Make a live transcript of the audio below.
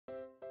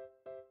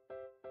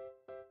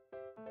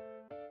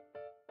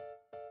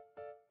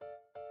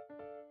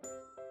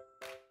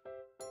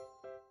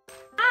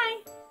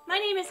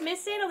name is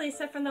Miss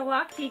Annalisa from the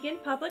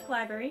Waukegan Public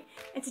Library,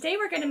 and today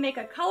we're going to make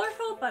a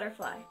colorful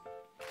butterfly.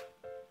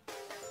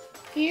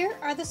 Here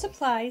are the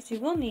supplies you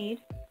will need: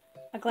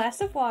 a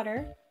glass of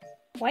water,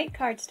 white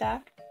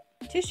cardstock,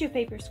 tissue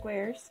paper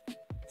squares,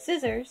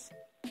 scissors,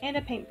 and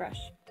a paintbrush.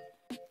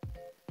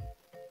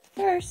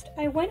 First,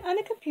 I went on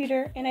the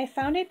computer and I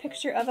found a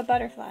picture of a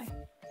butterfly.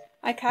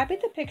 I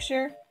copied the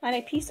picture on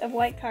a piece of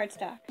white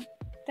cardstock.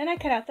 Then I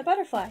cut out the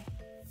butterfly.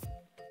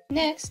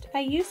 Next,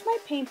 I used my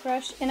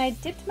paintbrush and I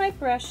dipped my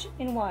brush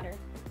in water.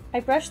 I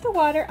brushed the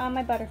water on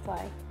my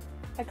butterfly.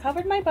 I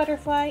covered my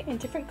butterfly in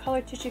different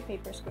colored tissue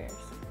paper squares.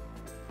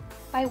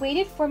 I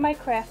waited for my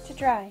craft to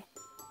dry.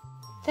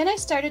 Then I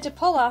started to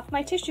pull off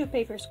my tissue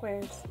paper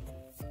squares.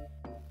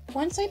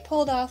 Once I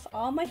pulled off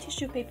all my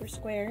tissue paper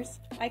squares,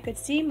 I could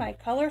see my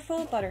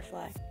colorful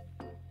butterfly.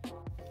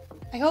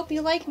 I hope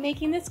you like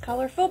making this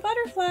colorful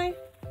butterfly.